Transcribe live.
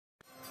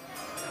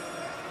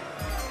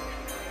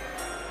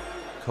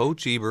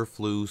Coach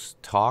Eberflus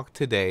talked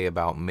today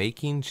about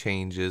making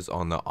changes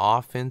on the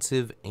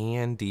offensive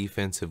and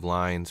defensive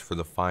lines for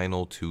the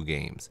final two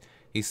games.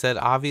 He said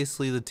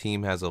obviously the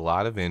team has a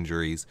lot of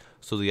injuries,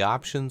 so the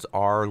options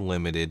are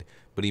limited,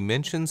 but he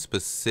mentioned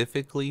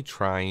specifically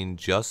trying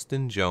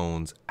Justin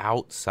Jones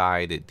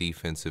outside at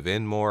defensive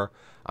end more.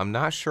 I'm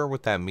not sure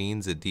what that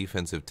means at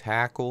defensive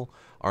tackle.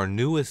 Our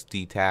newest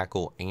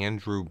D-tackle,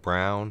 Andrew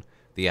Brown,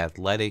 the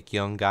athletic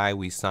young guy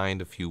we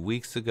signed a few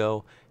weeks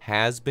ago,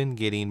 has been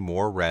getting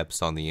more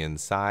reps on the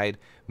inside.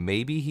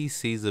 Maybe he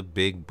sees a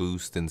big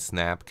boost in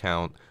snap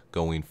count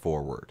going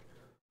forward.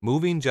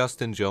 Moving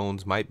Justin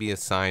Jones might be a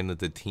sign that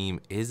the team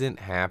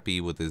isn't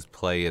happy with his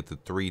play at the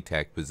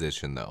 3-tech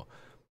position, though.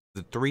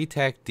 The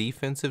 3-tech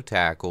defensive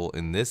tackle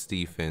in this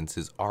defense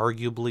is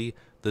arguably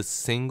the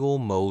single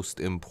most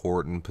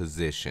important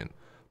position.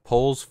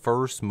 Poles'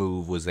 first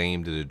move was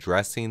aimed at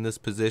addressing this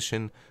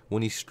position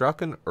when he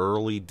struck an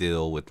early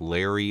deal with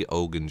Larry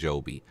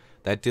Ogunjobi.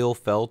 That deal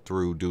fell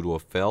through due to a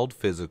failed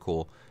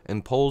physical,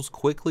 and Poles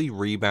quickly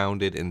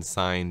rebounded and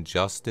signed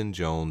Justin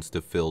Jones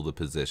to fill the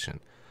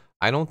position.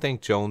 I don't think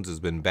Jones has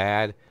been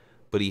bad,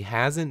 but he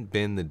hasn't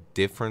been the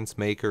difference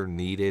maker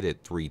needed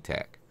at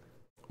 3-tech,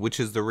 which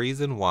is the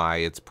reason why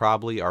it's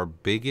probably our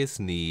biggest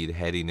need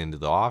heading into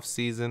the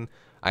offseason.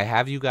 I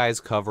have you guys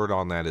covered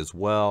on that as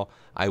well.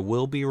 I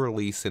will be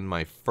releasing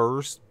my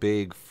first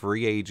big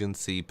free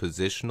agency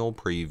positional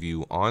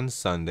preview on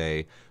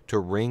Sunday to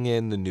ring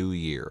in the new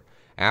year.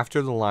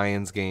 After the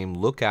Lions game,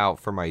 look out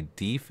for my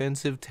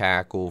defensive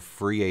tackle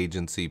free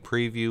agency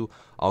preview.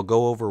 I'll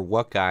go over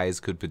what guys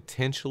could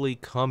potentially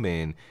come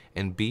in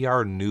and be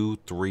our new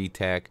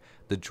 3-tech.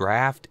 The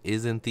draft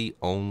isn't the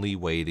only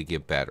way to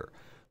get better.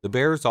 The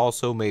Bears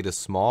also made a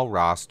small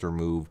roster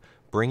move,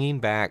 bringing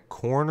back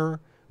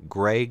corner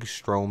Greg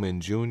Stroman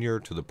Jr.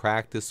 to the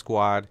practice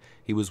squad.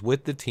 He was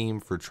with the team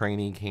for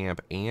training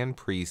camp and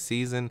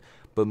preseason,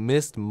 but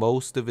missed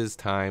most of his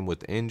time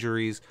with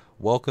injuries.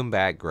 Welcome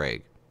back,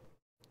 Greg.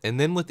 And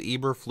then with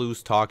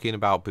Eberflus talking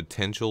about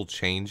potential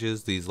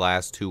changes these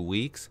last 2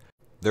 weeks,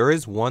 there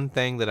is one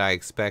thing that I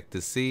expect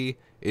to see.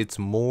 It's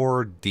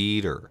more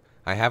Dieter.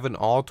 I have an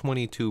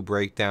all-22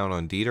 breakdown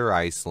on Dieter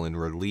Iceland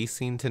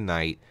releasing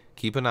tonight.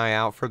 Keep an eye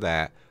out for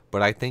that.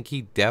 But I think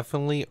he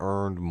definitely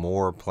earned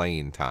more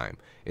playing time.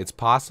 It's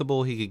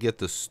possible he could get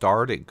the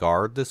start at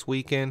guard this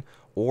weekend,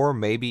 or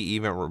maybe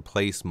even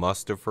replace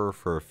Mustafa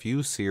for a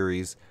few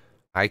series.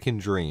 I can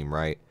dream,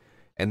 right?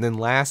 And then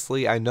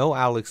lastly, I know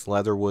Alex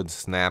Leatherwood's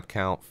snap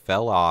count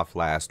fell off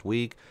last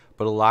week,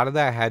 but a lot of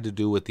that had to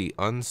do with the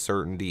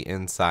uncertainty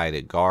inside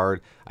at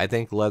guard. I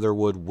think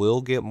Leatherwood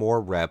will get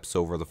more reps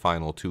over the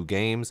final 2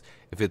 games.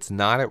 If it's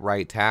not at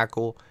right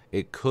tackle,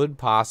 it could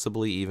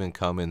possibly even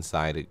come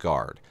inside at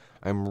guard.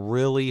 I'm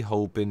really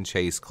hoping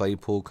Chase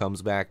Claypool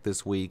comes back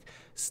this week.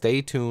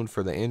 Stay tuned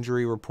for the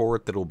injury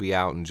report that will be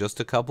out in just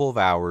a couple of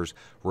hours.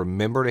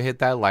 Remember to hit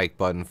that like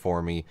button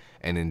for me.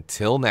 And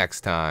until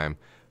next time,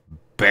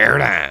 bear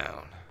down.